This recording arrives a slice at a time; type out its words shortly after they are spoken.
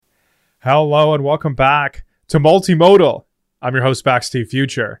Hello and welcome back to Multimodal. I'm your host, Steve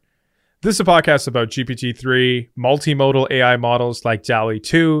Future. This is a podcast about GPT-3, multimodal AI models like DALL-E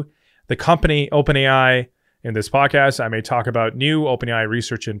 2, the company OpenAI. In this podcast, I may talk about new OpenAI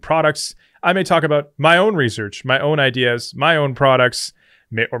research and products. I may talk about my own research, my own ideas, my own products,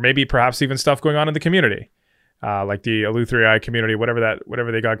 or maybe perhaps even stuff going on in the community, like the Eleuther AI community,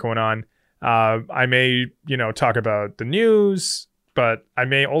 whatever they got going on. I may, talk about the news, but I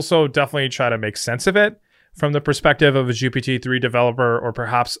may also definitely try to make sense of it from the perspective of a GPT-3 developer or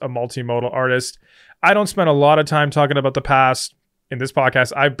perhaps a multimodal artist. I don't spend a lot of time talking about the past in this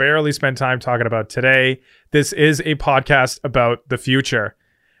podcast. I barely spend time talking about today. This is a podcast about the future.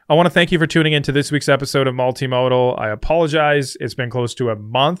 I want to thank you for tuning into this week's episode of Multimodal. I apologize. It's been close to a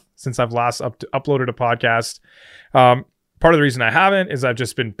month since I've last uploaded a podcast. Part of the reason I haven't is I've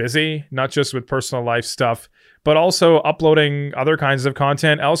just been busy, not just with personal life stuff, but also uploading other kinds of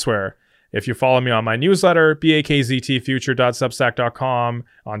content elsewhere. If you follow me on my newsletter, bakztfuture.substack.com,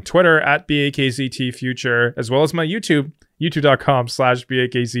 on Twitter at bakztfuture, as well as my YouTube,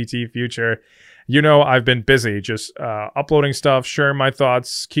 youtube.com/bakztfuture, I've been busy just uploading stuff, sharing my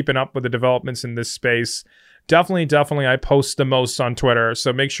thoughts, keeping up with the developments in this space. Definitely, I post the most on Twitter,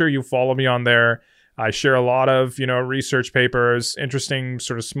 so make sure you follow me on there. I share a lot of, research papers, interesting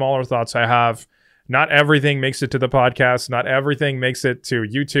sort of smaller thoughts I have. Not everything makes it to the podcast. Not everything makes it to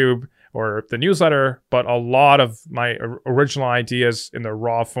YouTube or the newsletter, but a lot of my original ideas in the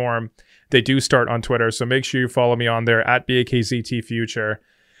raw form, they do start on Twitter. So make sure you follow me on there at bakztfuture.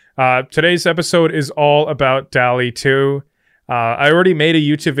 Today's episode is all about DALL-E 2. I already made a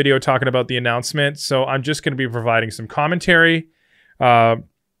YouTube video talking about the announcement, so I'm just going to be providing some commentary.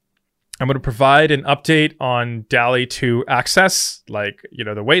 I'm going to provide an update on DALL-E 2 access, like,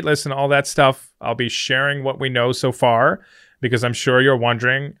 the waitlist and all that stuff. I'll be sharing what we know so far, because I'm sure you're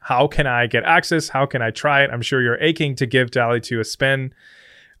wondering, how can I get access? How can I try it? I'm sure you're aching to give DALL-E 2 a spin.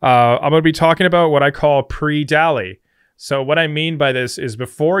 I'm going to be talking about what I call pre-DALL-E. So what I mean by this is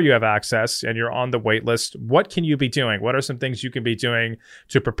before you have access and you're on the waitlist, what can you be doing? What are some things you can be doing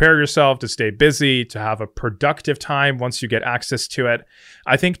to prepare yourself, to stay busy, to have a productive time once you get access to it?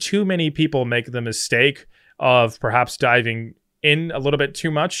 I think too many people make the mistake of perhaps diving in a little bit too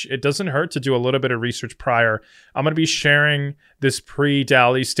much. It doesn't hurt to do a little bit of research prior. I'm going to be sharing this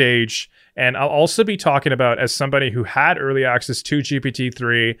pre-DALL-E stage, and I'll also be talking about, as somebody who had early access to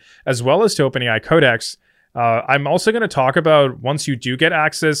GPT-3 as well as to OpenAI Codex, I'm also going to talk about, once you do get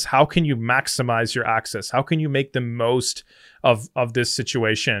access, how can you maximize your access? How can you make the most of this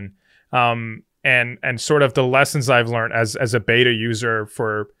situation? And sort of the lessons I've learned as a beta user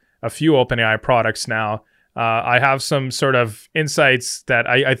for a few OpenAI products now. I have some sort of insights that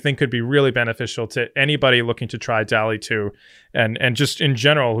I think could be really beneficial to anybody looking to try DALL-E 2 and just in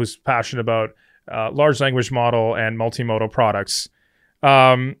general who's passionate about large language model and multimodal products.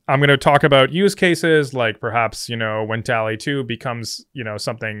 I'm going to talk about use cases, like perhaps, when DALL-E 2 becomes,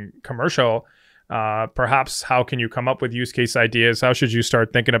 something commercial, perhaps how can you come up with use case ideas? How should you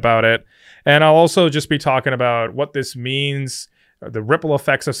start thinking about it? And I'll also just be talking about what this means, the ripple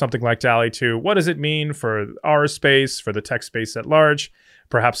effects of something like DALL-E 2. What does it mean for our space, for the tech space at large,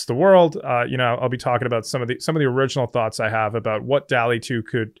 perhaps the world? I'll be talking about some of the original thoughts I have about what DALL-E 2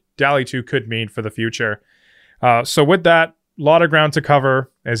 could mean for the future. So with that, a lot of ground to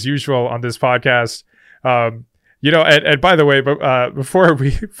cover, as usual, on this podcast. And by the way, before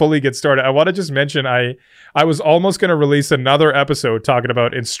we fully get started, I want to just mention I was almost going to release another episode talking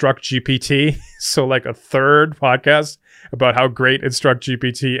about Instruct GPT. So like a third podcast about how great Instruct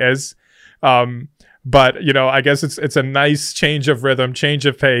GPT is. But, I guess it's a nice change of rhythm, change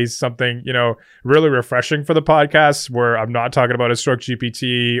of pace, something, really refreshing for the podcast, where I'm not talking about Instruct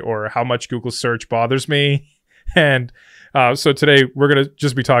GPT or how much Google search bothers me. And so today we're going to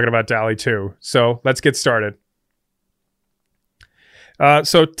just be talking about DALL-E 2. So let's get started.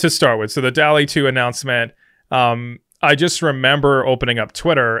 So to start with, the DALL-E 2 announcement, I just remember opening up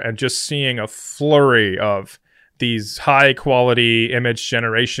Twitter and just seeing a flurry of these high quality image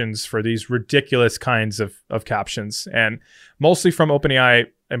generations for these ridiculous kinds of captions, and mostly from OpenAI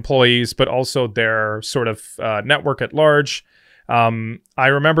employees, but also their sort of network at large. I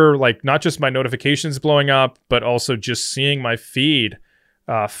remember not just my notifications blowing up, but also just seeing my feed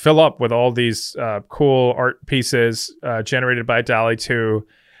fill up with all these cool art pieces generated by DALL-E 2.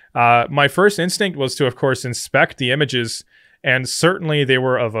 My first instinct was to, of course, inspect the images, and certainly they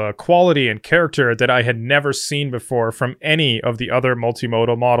were of a quality and character that I had never seen before from any of the other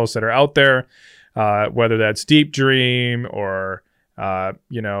multimodal models that are out there, whether that's Deep Dream or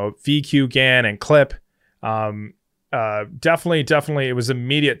VQGAN and Clip. definitely, it was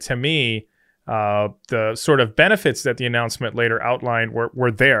immediate to me. The sort of benefits that the announcement later outlined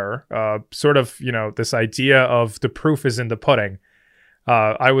were there. Sort of, this idea of the proof is in the pudding.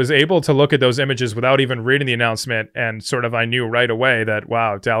 I was able to look at those images without even reading the announcement, and sort of I knew right away that,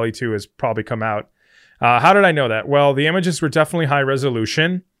 wow, DALL-E 2 has probably come out. How did I know that? Well, the images were definitely high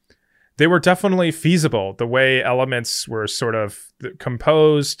resolution. They were definitely feasible. The way elements were sort of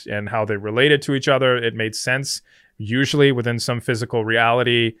composed and how they related to each other, it made sense, usually within some physical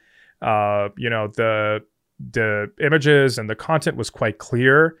reality. The images and the content was quite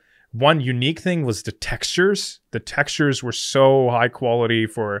clear. One unique thing was the textures. The textures were so high quality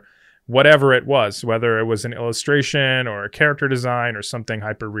for whatever it was, whether it was an illustration or a character design or something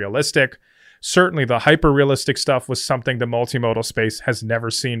hyper realistic. Certainly the hyper realistic stuff was something the multimodal space has never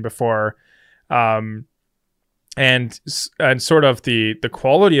seen before. And sort of the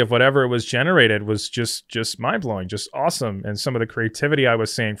quality of whatever was generated was just mind-blowing, just awesome. And some of the creativity I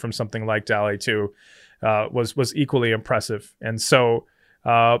was seeing from something like DALL-E 2 was equally impressive. And so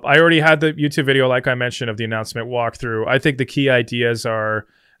I already had the YouTube video, like I mentioned, of the announcement walkthrough. I think the key ideas are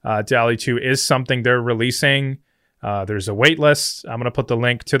DALL-E 2 is something they're releasing. There's a waitlist. I'm going to put the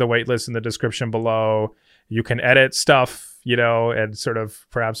link to the waitlist in the description below. You can edit stuff, and sort of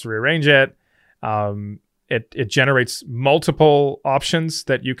perhaps rearrange it. It generates multiple options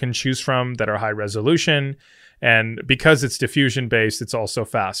that you can choose from that are high resolution. And because it's diffusion based, it's also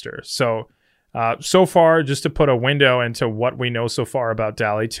faster. So far, just to put a window into what we know so far about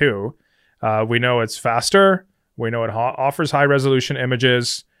DALL-E 2, we know it's faster. We know it offers high resolution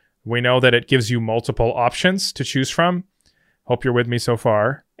images. We know that it gives you multiple options to choose from. Hope you're with me so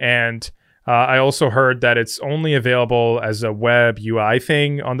far. And I also heard that it's only available as a web UI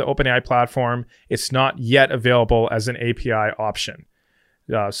thing on the OpenAI platform. It's not yet available as an API option.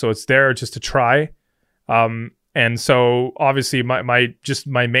 So it's there just to try. And so obviously my main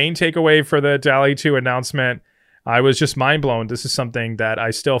takeaway for the DALL-E 2 announcement, I was just mind blown. This is something that I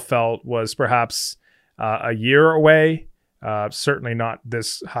still felt was perhaps a year away. Certainly not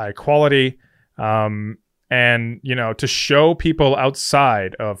this high quality. And, to show people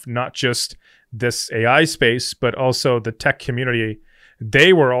outside of not just this AI space, but also the tech community,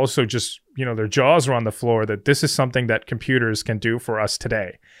 they were also just, their jaws were on the floor that this is something that computers can do for us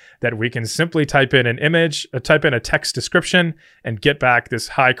today, that we can simply type in an image, type in a text description and get back this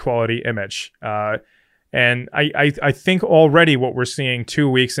high quality image. And I think already what we're seeing 2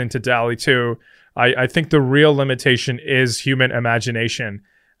 weeks into DALL-E 2, I think the real limitation is human imagination.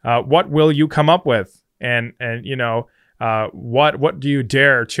 What will you come up with? And what do you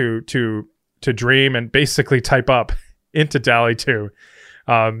dare to dream and basically type up into DALL-E 2?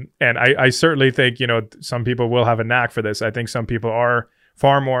 And I certainly think, some people will have a knack for this. I think some people are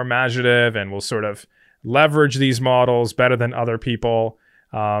far more imaginative and will sort of leverage these models better than other people.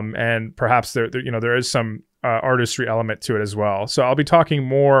 And perhaps there is some artistry element to it as well. So I'll be talking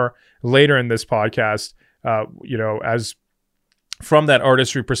more later in this podcast, as from that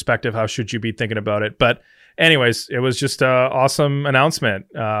artistry perspective, how should you be thinking about it? But anyways, it was just an awesome announcement.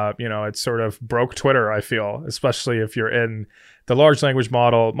 It sort of broke Twitter, I feel, especially if you're in the large language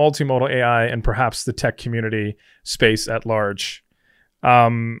model, multimodal AI, and perhaps the tech community space at large.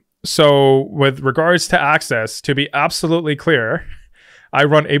 So with regards to access, to be absolutely clear, I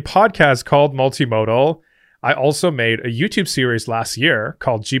run a podcast called Multimodal. I also made a YouTube series last year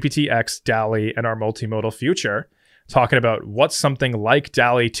called GPTX, DALL-E, and Our Multimodal Future, talking about what something like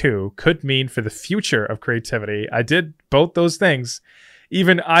DALL-E 2 could mean for the future of creativity. I did both those things.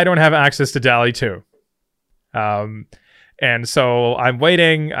 Even I don't have access to DALL-E 2. And so I'm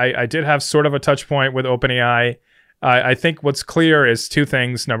waiting. I did have sort of a touch point with OpenAI. I think what's clear is two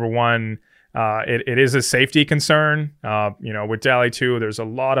things. Number one, it is a safety concern. With DALL-E 2, there's a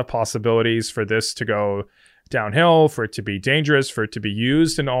lot of possibilities for this to go downhill, for it to be dangerous, for it to be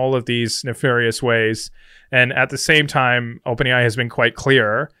used in all of these nefarious ways. And at the same time, OpenAI has been quite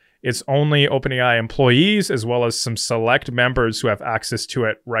clear. It's only OpenAI employees as well as some select members who have access to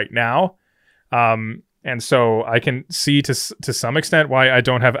it right now. And so I can see to some extent why I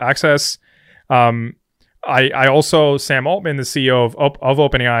don't have access. I also, Sam Altman, the CEO of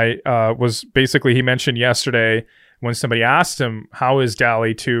OpenAI, was basically, he mentioned yesterday when somebody asked him, how is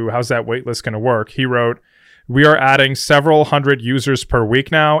DALL-E 2, how's that waitlist going to work? He wrote, "We are adding several hundred users per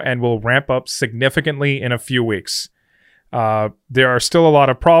week now and will ramp up significantly in a few weeks. There are still a lot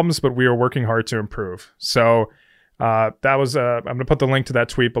of problems, but we are working hard to improve." So that was, I'm going to put the link to that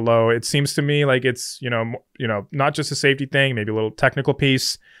tweet below. It seems to me like it's, not just a safety thing, maybe a little technical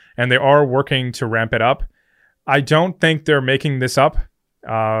piece, and they are working to ramp it up. I don't think they're making this up.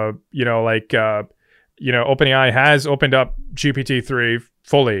 OpenAI has opened up GPT-3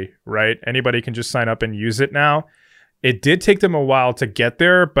 fully, right? Anybody can just sign up and use it now. It did take them a while to get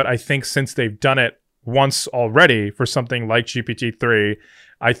there, but I think since they've done it once already for something like GPT-3,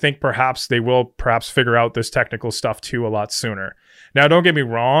 I think perhaps they will figure out this technical stuff too a lot sooner. Now, don't get me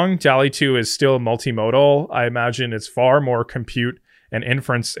wrong, DALL-E 2 is still multimodal. I imagine it's far more compute and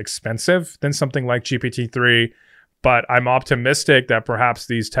inference expensive than something like GPT-3, but I'm optimistic that perhaps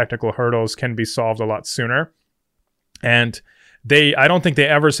these technical hurdles can be solved a lot sooner. And I don't think they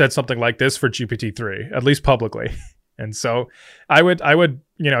ever said something like this for GPT-3, at least publicly. And so I would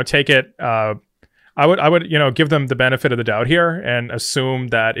take it. I would give them the benefit of the doubt here and assume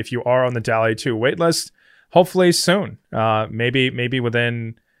that if you are on the DALL-E 2 waitlist, hopefully soon, maybe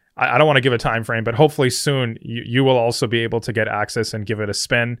within, I don't want to give a time frame, but hopefully soon you will also be able to get access and give it a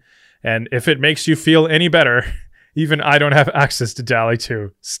spin. And if it makes you feel any better, even I don't have access to DALL-E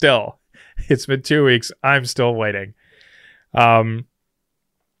 2 still. It's been 2 weeks. I'm still waiting. So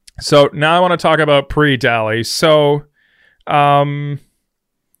now I want to talk about pre-DALL-E. So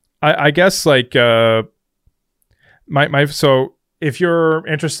I guess like so if you're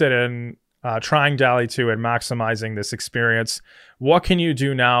interested in trying DALL-E 2 and maximizing this experience, what can you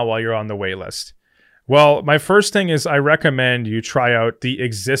do now while you're on the waitlist? Well, my first thing is I recommend you try out the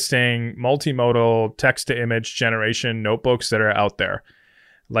existing multimodal text-to-image generation notebooks that are out there.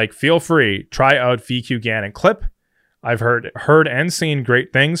 Like, feel free, try out VQGAN and Clip. I've heard and seen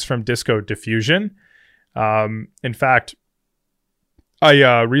great things from Disco Diffusion. In fact,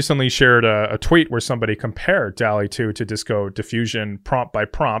 I recently shared a tweet where somebody compared DALL-E 2 to Disco Diffusion prompt by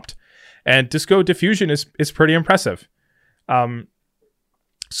prompt, and Disco Diffusion is pretty impressive.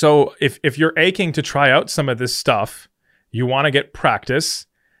 So if you're aching to try out some of this stuff, you want to get practice,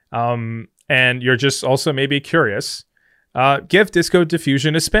 and you're just also maybe curious, give Disco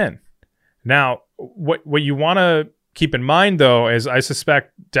Diffusion a spin. Now, what you want to keep in mind, though, is I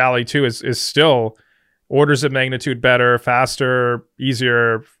suspect DALL-E 2 is still orders of magnitude better, faster,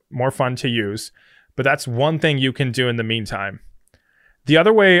 easier, more fun to use. But that's one thing you can do in the meantime. The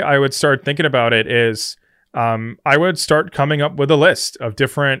other way I would start thinking about it is I would start coming up with a list of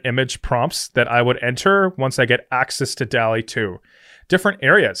different image prompts that I would enter once I get access to DALL-E 2. Different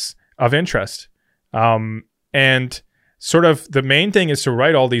areas of interest. And sort of the main thing is to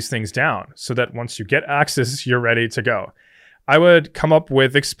write all these things down so that once you get access, you're ready to go. I would come up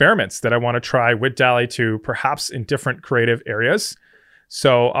with experiments that I want to try with DALL-E 2, perhaps in different creative areas.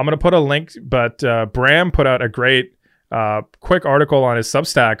 So I'm going to put a link, but Bram put out a great quick article on his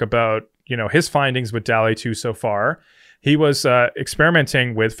Substack about his findings with DALL-E 2 so far. He was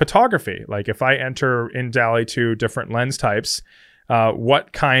experimenting with photography. Like, if I enter in DALL-E 2 different lens types,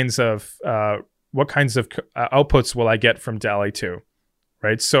 what kinds of outputs will I get from DALL-E 2,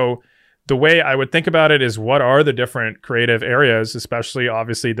 right? So the way I would think about it is, what are the different creative areas, especially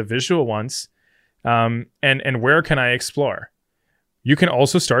obviously the visual ones, and where can I explore? You can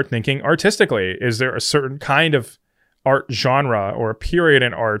also start thinking artistically. Is there a certain kind of art genre or a period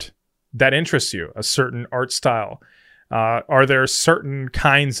in art that interests you, a certain art style? Are there certain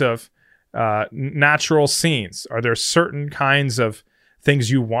kinds of natural scenes? Are there certain kinds of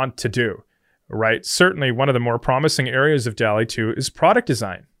things you want to do, right? Certainly one of the more promising areas of DALL-E 2 is product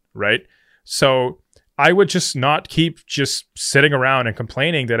design, right? So I would just not keep just sitting around and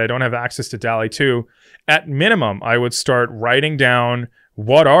complaining that I don't have access to DALL-E 2. At minimum, I would start writing down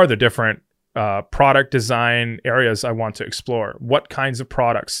what are the different product design areas I want to explore. What kinds of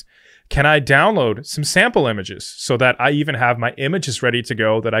products? Can I download some sample images so that I even have my images ready to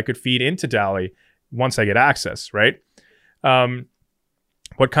go that I could feed into DALL-E once I get access, right?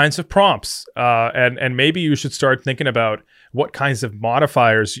 What kinds of prompts? And maybe you should start thinking about what kinds of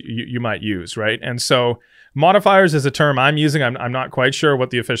modifiers you might use, right? And so modifiers is a term I'm using. I'm not quite sure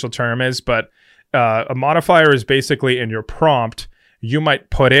what the official term is, but a modifier is basically in your prompt, you might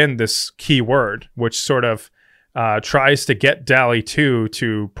put in this keyword, which sort of tries to get DALL-E 2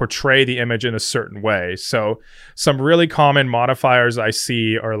 to portray the image in a certain way. So some really common modifiers I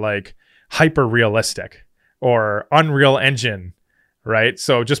see are like hyper realistic or Unreal Engine, right?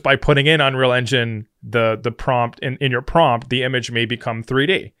 So just by putting in Unreal Engine, the prompt in your prompt, the image may become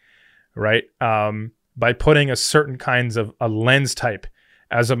 3D, right? By putting a certain kinds of a lens type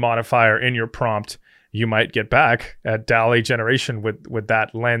as a modifier in your prompt, you might get back at DALL-E generation with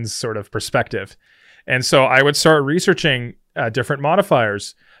that lens sort of perspective. And so I would start researching different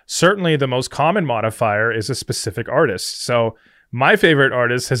modifiers. Certainly the most common modifier is a specific artist. So my favorite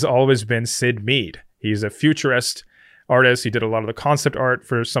artist has always been Syd Mead. He's a futurist artist. He did a lot of the concept art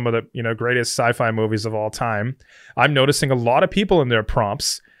for some of the greatest sci-fi movies of all time. I'm noticing a lot of people in their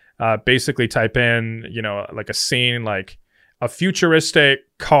prompts basically type in, like a scene, like a futuristic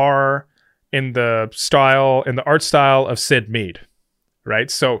car in the art style of Sid Mead, right?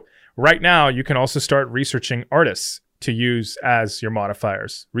 So right now you can also start researching artists to use as your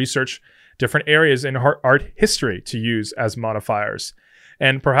modifiers. Research different areas in art history to use as modifiers,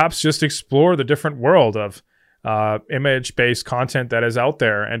 and perhaps just explore the different world of image-based content that is out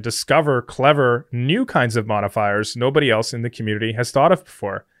there and discover clever new kinds of modifiers nobody else in the community has thought of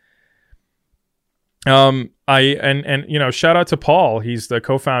before. Shout out to Paul. He's the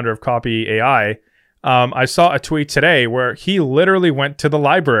co-founder of Copy AI. I saw a tweet today where he literally went to the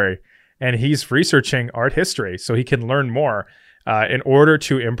library and he's researching art history so he can learn more in order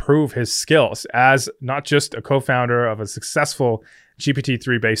to improve his skills as not just a co-founder of a successful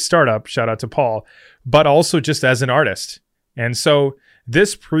GPT-3 based startup, shout out to Paul, but also just as an artist. And so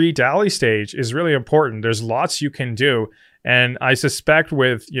this pre-DALL-E stage is really important. There's lots you can do. And I suspect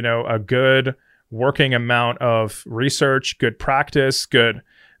with, a good working amount of research, good practice, good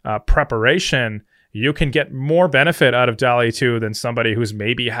preparation, you can get more benefit out of DALL-E 2 than somebody who's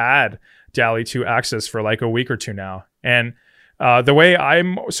maybe had DALL-E 2 access for like a week or two now. And the way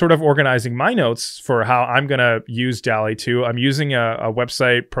I'm sort of organizing my notes for how I'm going to use DALL-E 2, I'm using a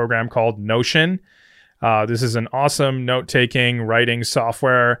website program called Notion. This is an awesome note-taking, writing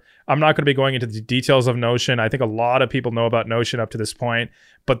software. I'm not going to be going into the details of Notion. I think a lot of people know about Notion up to this point,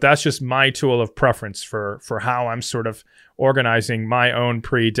 but that's just my tool of preference for how I'm sort of organizing my own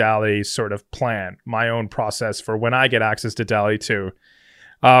pre-DALL-E sort of plan, my own process for when I get access to DALL-E 2.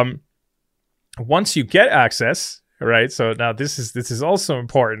 Once you get access, right? So now this is also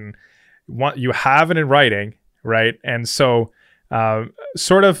important. You have it in writing, right? And so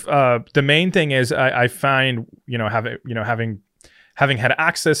the main thing is I find, having had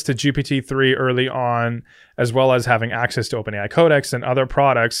access to GPT-3 early on, as well as having access to OpenAI Codex and other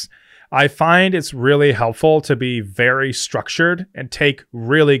products, I find it's really helpful to be very structured and take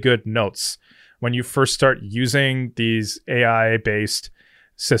really good notes when you first start using these AI-based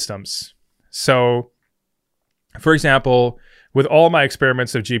systems. So, for example, with all my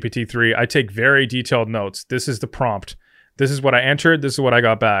experiments of GPT-3, I take very detailed notes. This is the prompt. This is what I entered. This is what I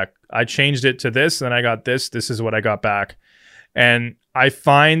got back. I changed it to this, then I got this. This is what I got back. And I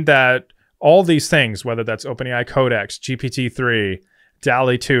find that all these things, whether that's OpenAI Codex, GPT-3,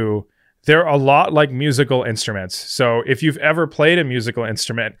 DALL-E 2, they're a lot like musical instruments. So if you've ever played a musical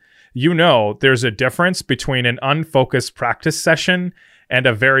instrument, there's a difference between an unfocused practice session and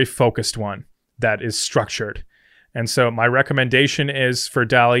a very focused one that is structured. And so my recommendation is for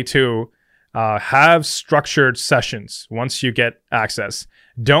DALL-E 2, have structured sessions once you get access.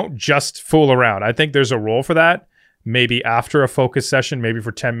 Don't just fool around. I think there's a role for that. Maybe after a focus session, maybe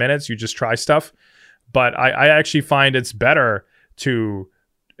for 10 minutes, you just try stuff. But I actually find it's better to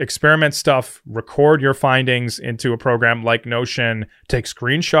experiment stuff, record your findings into a program like Notion, take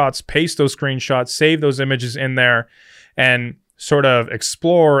screenshots, paste those screenshots, save those images in there, and sort of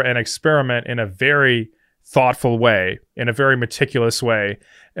explore and experiment in a very thoughtful way, in a very meticulous way.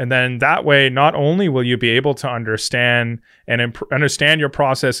 And then that way, not only will you be able to understand and understand your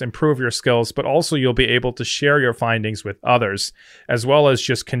process, improve your skills, but also you'll be able to share your findings with others, as well as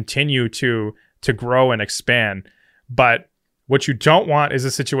just continue to grow and expand. But what you don't want is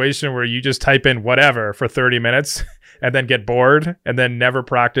a situation where you just type in whatever for 30 minutes and then get bored and then never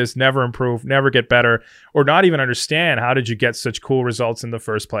practice, never improve, never get better, or not even understand how did you get such cool results in the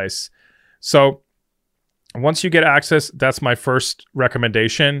first place. So once you get access, that's my first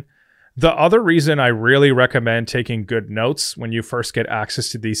recommendation. The other reason I really recommend taking good notes when you first get access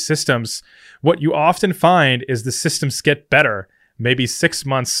to these systems, what you often find is the systems get better, maybe 6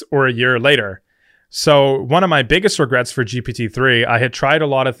 months or a year later. So one of my biggest regrets for GPT-3, I had tried a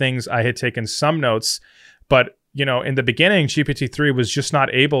lot of things, I had taken some notes, but in the beginning, GPT-3 was just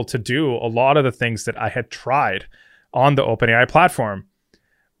not able to do a lot of the things that I had tried on the OpenAI platform.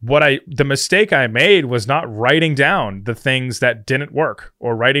 The mistake I made was not writing down the things that didn't work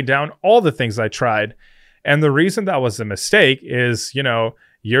or writing down all the things I tried. And the reason that was a mistake is,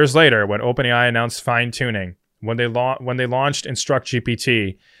 years later when OpenAI announced fine-tuning, when they launched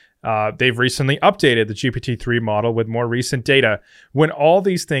InstructGPT, they've recently updated the GPT-3 model with more recent data. When all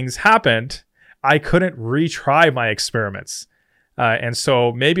these things happened, I couldn't retry my experiments. And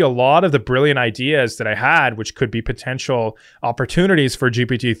so maybe a lot of the brilliant ideas that I had, which could be potential opportunities for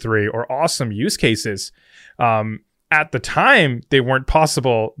GPT-3 or awesome use cases, at the time, they weren't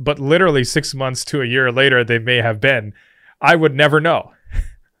possible, but literally 6 months to a year later, they may have been. I would never know,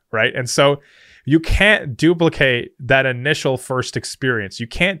 right? And so you can't duplicate that initial first experience. You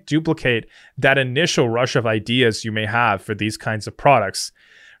can't duplicate that initial rush of ideas you may have for these kinds of products.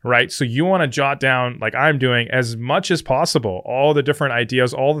 right? So you want to jot down, like I'm doing, as much as possible, all the different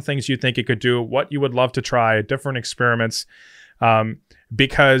ideas, all the things you think it could do, what you would love to try, different experiments.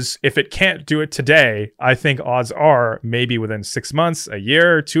 Because if it can't do it today, I think odds are maybe within 6 months, a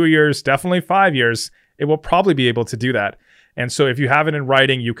year, 2 years, definitely 5 years, it will probably be able to do that. And so if you have it in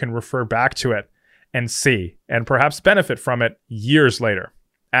writing, you can refer back to it and see, and perhaps benefit from it years later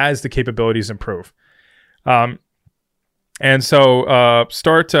as the capabilities improve. And so I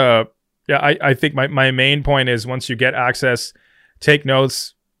think my main point is, once you get access, take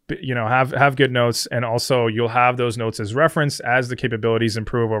notes, have good notes, and also you'll have those notes as reference as the capabilities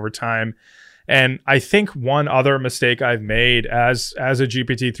improve over time. And I think one other mistake I've made as a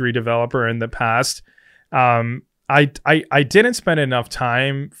GPT-3 developer in the past, I didn't spend enough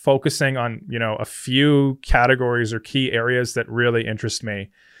time focusing on, a few categories or key areas that really interest me.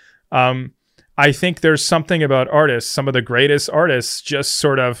 I think there's something about artists. Some of the greatest artists just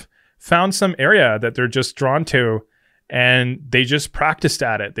sort of found some area that they're just drawn to, and they just practiced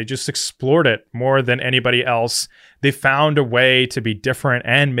at it. They just explored it more than anybody else. They found a way to be different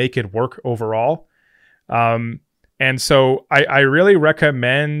and make it work overall. And so I really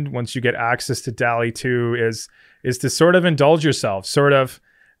recommend, once you get access to DALL-E 2, is to sort of indulge yourself, sort of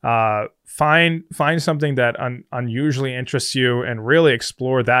find something that unusually interests you and really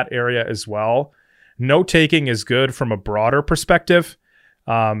explore that area as well. Note taking is good from a broader perspective.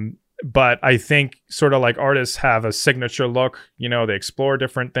 But I think, sort of like artists have a signature look, they explore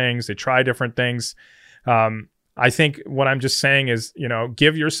different things, they try different things. I think what I'm just saying is,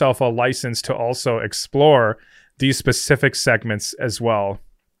 give yourself a license to also explore these specific segments as well.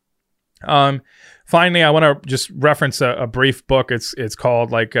 Finally, I want to just reference a brief book. It's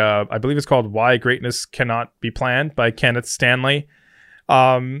called I believe it's called Why Greatness Cannot Be Planned by Kenneth Stanley.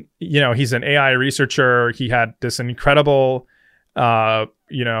 He's an AI researcher. He had this incredible, website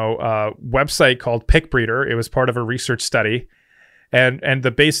called PickBreeder. It was part of a research study. And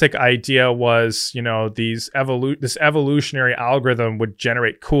the basic idea was, this evolutionary algorithm would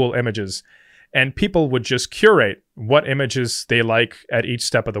generate cool images, and people would just curate what images they like at each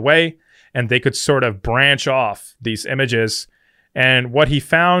step of the way, and they could sort of branch off these images. And what he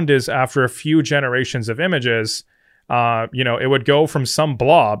found is, after a few generations of images, it would go from some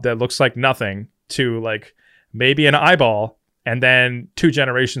blob that looks like nothing to like maybe an eyeball, and then 2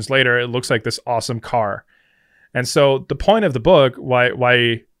 generations later, it looks like this awesome car. And so the point of the book,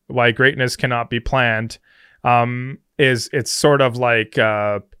 why greatness cannot be planned, is it's sort of like,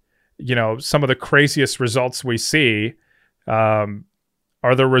 some of the craziest results we see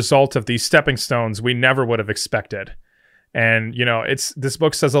are the result of these stepping stones we never would have expected. And, this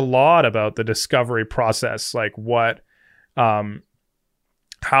book says a lot about the discovery process, like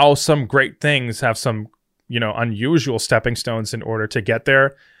how some great things have some, unusual stepping stones in order to get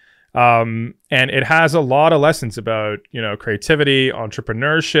there. And it has a lot of lessons about, creativity,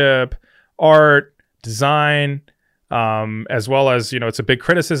 entrepreneurship, art, design, as well as, it's a big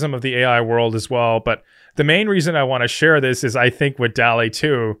criticism of the AI world as well. But the main reason I want to share this is, I think with DALL-E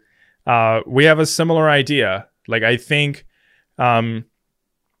 2, we have a similar idea. Like, I think you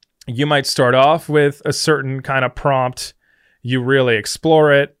might start off with a certain kind of prompt. You really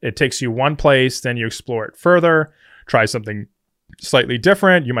explore it. It takes you one place, then you explore it further, try something slightly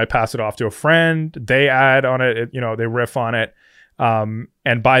different. You might pass it off to a friend. They add on it, they riff on it.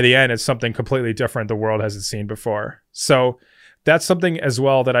 And by the end, it's something completely different the world hasn't seen before. So that's something as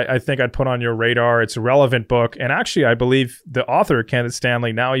well that I think I'd put on your radar. It's a relevant book. And actually, I believe the author, Kenneth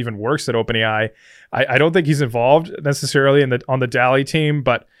Stanley, now even works at OpenAI. I don't think he's involved necessarily on the DALL-E team,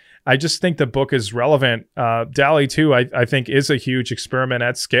 but I just think the book is relevant. DALL-E 2, I think, is a huge experiment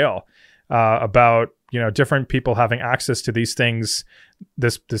at scale about, different people having access to these things,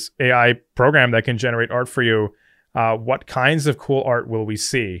 this AI program that can generate art for you. What kinds of cool art will we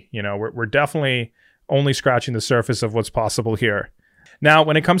see? We're definitely only scratching the surface of what's possible here. Now,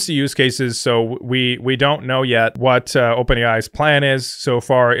 when it comes to use cases, so we don't know yet what OpenAI's plan is. So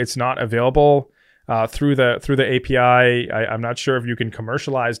far, it's not available through the API. I'm not sure if you can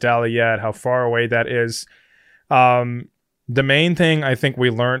commercialize DALL-E yet, how far away that is. The main thing I think we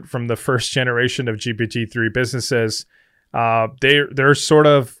learned from the first generation of GPT-3 businesses, they're sort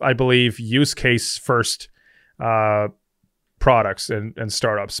of, I believe, use case first products and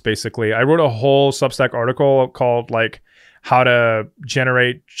startups, basically. I wrote a whole Substack article called how to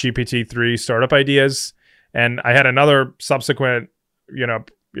generate GPT-3 startup ideas. And I had another subsequent,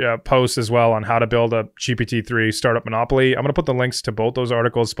 post as well on how to build a GPT-3 startup monopoly. I'm going to put the links to both those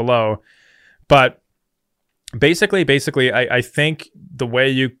articles below. But basically, I think the way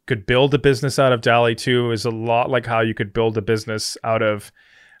you could build a business out of DALL-E 2 is a lot like how you could build a business out of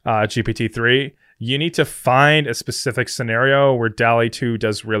GPT-3, you need to find a specific scenario where DALL-E 2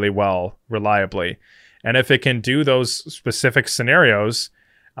 does really well, reliably. And if it can do those specific scenarios,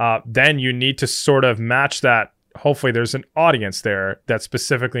 then you need to sort of match that. Hopefully there's an audience there that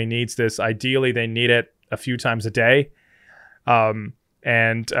specifically needs this. Ideally, they need it a few times a day.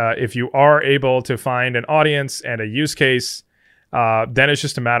 If you are able to find an audience and a use case, then it's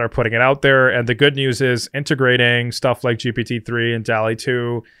just a matter of putting it out there. And the good news is integrating stuff like GPT-3 and DALL-E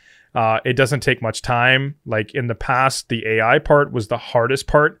 2, it doesn't take much time. Like in the past, the AI part was the hardest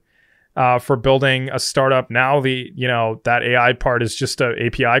part for building a startup. Now that AI part is just an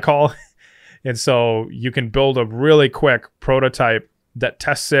API call. And so you can build a really quick prototype that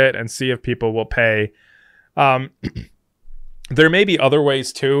tests it and see if people will pay. There may be other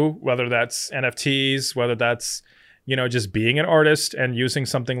ways too, whether that's NFTs, whether that's, just being an artist and using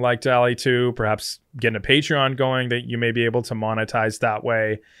something like DALL-E 2, perhaps getting a Patreon going that you may be able to monetize that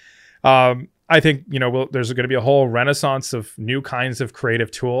way. I think, there's going to be a whole renaissance of new kinds of creative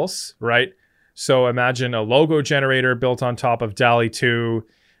tools, right? So imagine a logo generator built on top of DALL-E 2.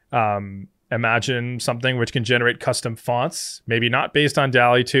 Imagine something which can generate custom fonts, maybe not based on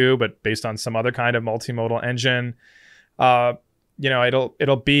DALL-E 2, but based on some other kind of multimodal engine.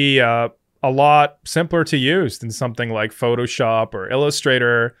 It'll be a lot simpler to use than something like Photoshop or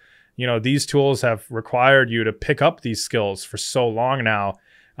Illustrator. These tools have required you to pick up these skills for so long now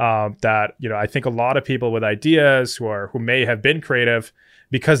that I think a lot of people with ideas who may have been creative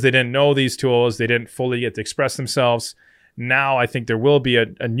because they didn't know these tools, they didn't fully get to express themselves. Now I think there will be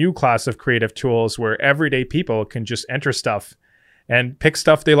a new class of creative tools where everyday people can just enter stuff and pick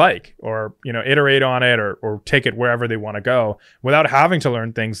stuff they like, or iterate on it, or take it wherever they want to go without having to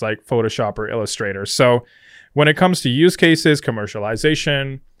learn things like Photoshop or Illustrator. So when it comes to use cases,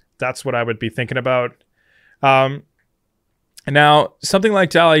 commercialization, that's what I would be thinking about. Now, something like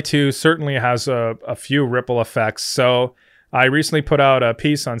DALL-E 2 certainly has a few ripple effects. So I recently put out a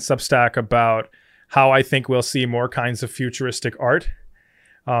piece on Substack about how I think we'll see more kinds of futuristic art.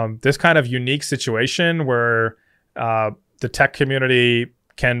 This kind of unique situation where the tech community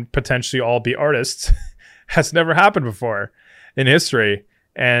can potentially all be artists has never happened before in history.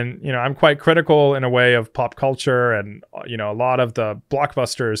 And, I'm quite critical in a way of pop culture, and, a lot of the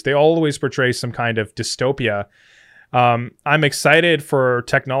blockbusters, they always portray some kind of dystopia. I'm excited for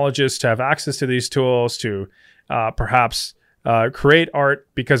technologists to have access to these tools to perhaps create art,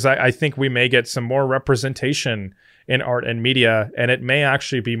 because I think we may get some more representation in art and media, and it may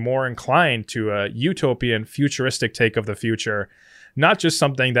actually be more inclined to a utopian, futuristic take of the future, not just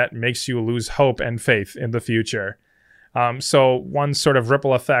something that makes you lose hope and faith in the future. So one sort of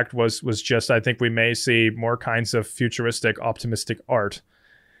ripple effect was just, I think we may see more kinds of futuristic, optimistic art.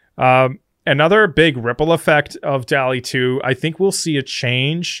 Another big ripple effect of DALL-E 2, I think we'll see a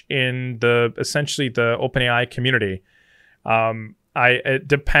change in essentially the OpenAI community.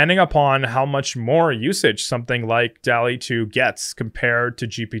 Depending upon how much more usage something like DALL-E 2 gets compared to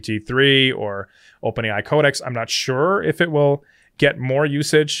GPT-3 or OpenAI Codex, I'm not sure if it will get more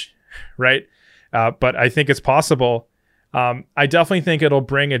usage, right? But I think it's possible. I definitely think it'll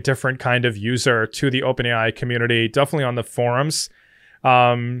bring a different kind of user to the OpenAI community, definitely on the forums.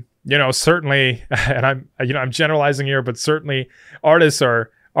 Certainly, and I'm generalizing here, but certainly artists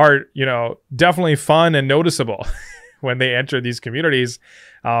are definitely fun and noticeable. When they enter these communities,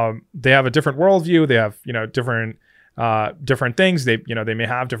 they have a different worldview. They have, different things. They may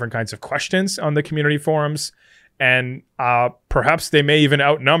have different kinds of questions on the community forums, and perhaps they may even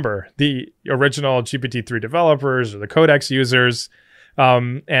outnumber the original GPT-3 developers or the Codex users.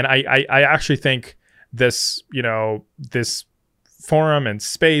 And I actually think this forum and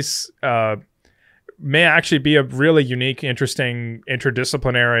space may actually be a really unique, interesting,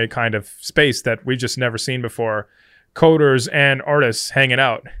 interdisciplinary kind of space that we've just never seen before. Coders and artists hanging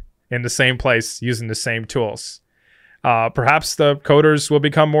out in the same place using the same tools. Perhaps the coders will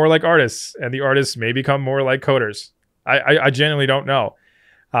become more like artists, and the artists may become more like coders. I genuinely don't know.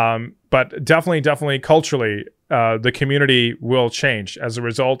 But definitely culturally, the community will change as a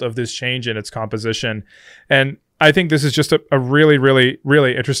result of this change in its composition. And I think this is just a really, really,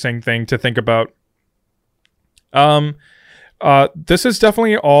 really interesting thing to think about. This is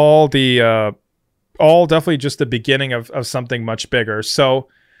definitely definitely just the beginning of something much bigger. So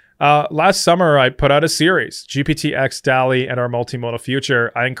last summer, I put out a series, GPT-X, DALL-E, and Our Multimodal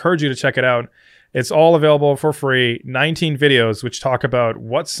Future. I encourage you to check it out. It's all available for free, 19 videos, which talk about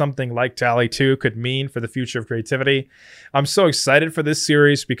what something like DALL-E 2 could mean for the future of creativity. I'm so excited for this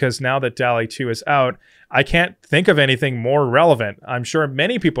series because now that DALL-E 2 is out, I can't think of anything more relevant. I'm sure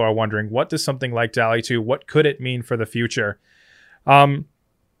many people are wondering, what does something like DALL-E 2, what could it mean for the future?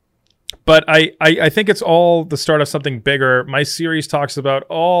 But I think it's all the start of something bigger. My series talks about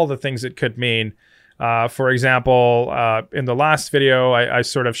all the things it could mean. For example, in the last video, I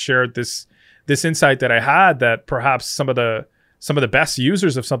sort of shared this insight that I had that perhaps some of the best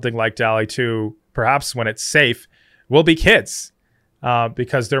users of something like DALL-E 2, perhaps when it's safe, will be kids,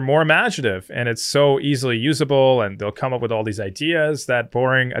 because they're more imaginative and it's so easily usable, and they'll come up with all these ideas that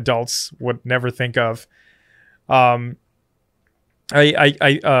boring adults would never think of.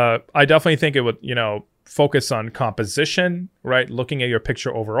 I definitely think it would, focus on composition, right? Looking at your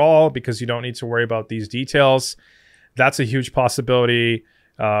picture overall, because you don't need to worry about these details. That's a huge possibility.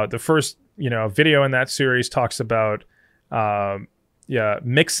 The first, video in that series talks about,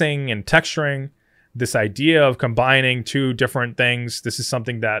 mixing and texturing. This idea of combining two different things. This is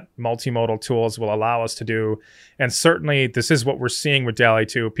something that multimodal tools will allow us to do. And certainly this is what we're seeing with DALL-E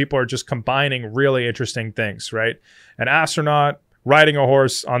 2. People are just combining really interesting things, right? An astronaut riding a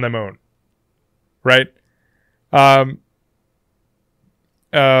horse on the moon, right? And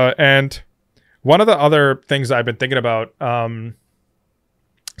one of the other things I've been thinking about, and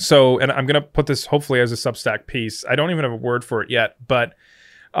I'm going to put this hopefully as a Substack piece. I don't even have a word for it yet, but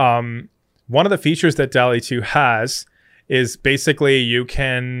one of the features that DALL-E 2 has is basically you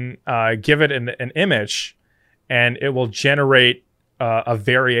can give it an image and it will generate a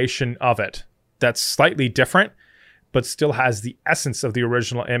variation of it that's slightly different, but still has the essence of the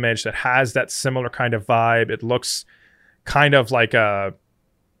original image, that has that similar kind of vibe. It looks kind of like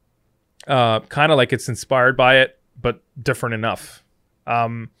it's inspired by it, but different enough.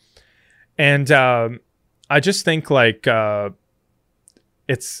 I just think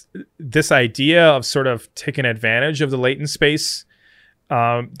it's this idea of sort of taking advantage of the latent space.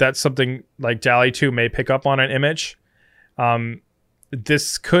 That's something like DALL-E 2 may pick up on an image.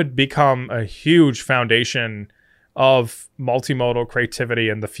 This could become a huge foundation of multimodal creativity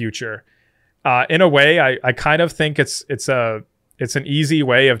in the future. In a way, I kind of think it's an easy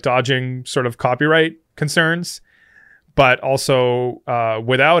way of dodging sort of copyright concerns, but also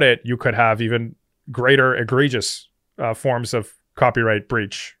without it, you could have even greater egregious forms of copyright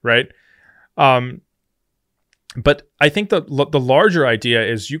breach, right? But I think the larger idea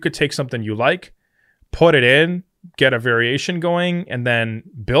is you could take something you like, put it in, get a variation going, and then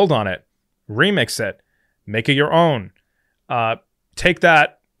build on it, remix it, make it your own. Take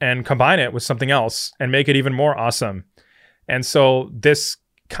that and combine it with something else and make it even more awesome. And so this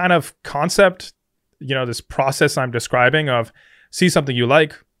kind of concept, this process I'm describing of see something you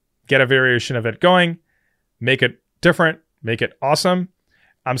like, get a variation of it going, make it different, make it awesome.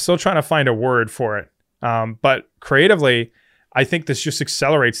 I'm still trying to find a word for it. But creatively, I think this just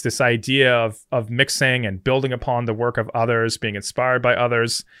accelerates this idea of mixing and building upon the work of others, being inspired by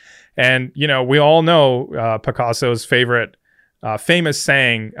others. And, we all know Picasso's famous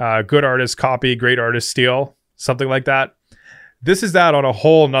saying, good artists copy, great artists steal, something like that. This is that on a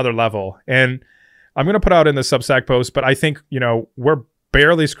whole nother level. And I'm going to put out in the Substack post, but I think, we're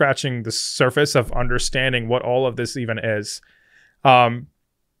barely scratching the surface of understanding what all of this even is.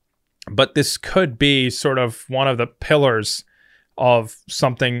 But this could be sort of one of the pillars of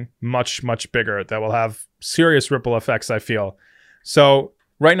something much, much bigger that will have serious ripple effects, I feel. So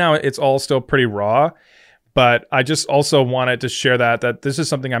right now it's all still pretty raw, but I just also wanted to share that this is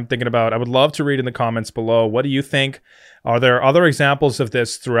something I'm thinking about. I would love to read in the comments below. What do you think? Are there other examples of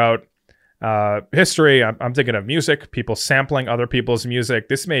this throughout history? I'm thinking of music, people sampling other people's music.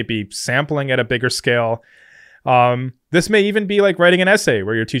 This may be sampling at a bigger scale. This may even be like writing an essay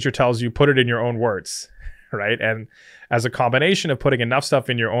where your teacher tells you put it in your own words, right? And as a combination of putting enough stuff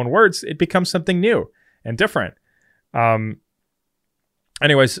in your own words, it becomes something new and different.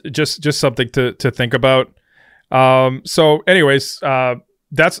 Anyways, just something to think about. So anyways,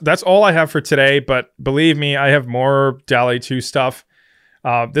 that's all I have for today, but believe me, I have more DALL-E 2 stuff.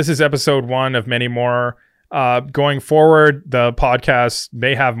 This is episode 1 of many more. Going forward, the podcast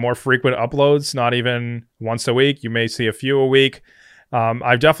may have more frequent uploads, not even once a week. You may see a few a week.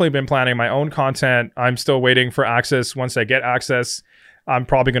 I've definitely been planning my own content. I'm still waiting for access. Once I get access, I'm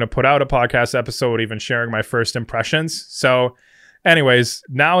probably going to put out a podcast episode, even sharing my first impressions. So anyways,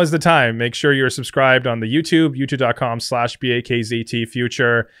 now is the time. Make sure you're subscribed on the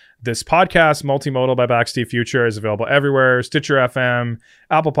youtube.com/BAKZTFuture. This podcast, Multimodal by BaxT Future, is available everywhere. Stitcher FM,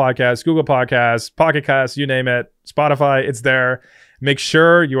 Apple Podcasts, Google Podcasts, Pocket Casts, you name it. Spotify, it's there. Make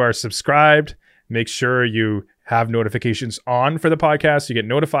sure you are subscribed. Make sure you have notifications on for the podcast. You get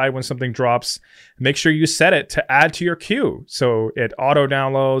notified when something drops. Make sure you set it to add to your queue so it auto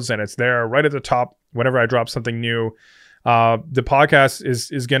downloads and it's there right at the top whenever I drop something new. The podcast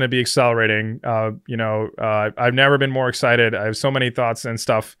is going to be accelerating. I've never been more excited. I have so many thoughts and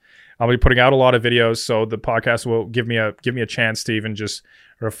stuff I'll be putting out a lot of videos, so the podcast will give me a chance to even just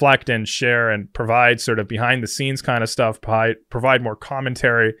reflect and share and provide sort of behind the scenes kind of stuff, provide more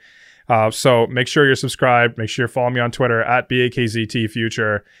commentary. So make sure you're subscribed. Make sure you follow me on Twitter at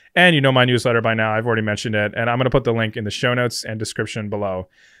BAKZTFuture. And you know my newsletter by now. I've already mentioned it. And I'm going to put the link in the show notes and description below.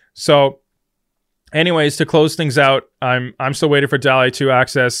 So anyways, to close things out, I'm still waiting for DALL-E 2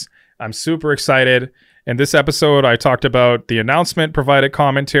 access. I'm super excited. In this episode, I talked about the announcement, provided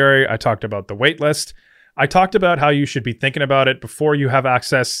commentary. I talked about the waitlist. I talked about how you should be thinking about it before you have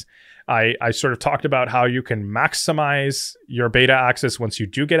access. I sort of talked about how you can maximize your beta access once you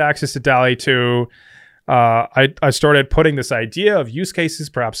do get access to DALL-E 2. I started putting this idea of use cases,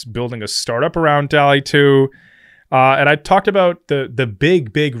 perhaps building a startup around DALL-E 2. And I talked about the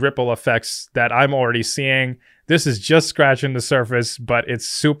big ripple effects that I'm already seeing. This is just scratching the surface, but it's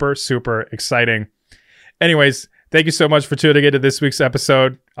super, super exciting. Anyways, thank you so much for tuning into this week's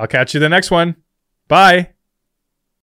episode. I'll catch you in the next one. Bye.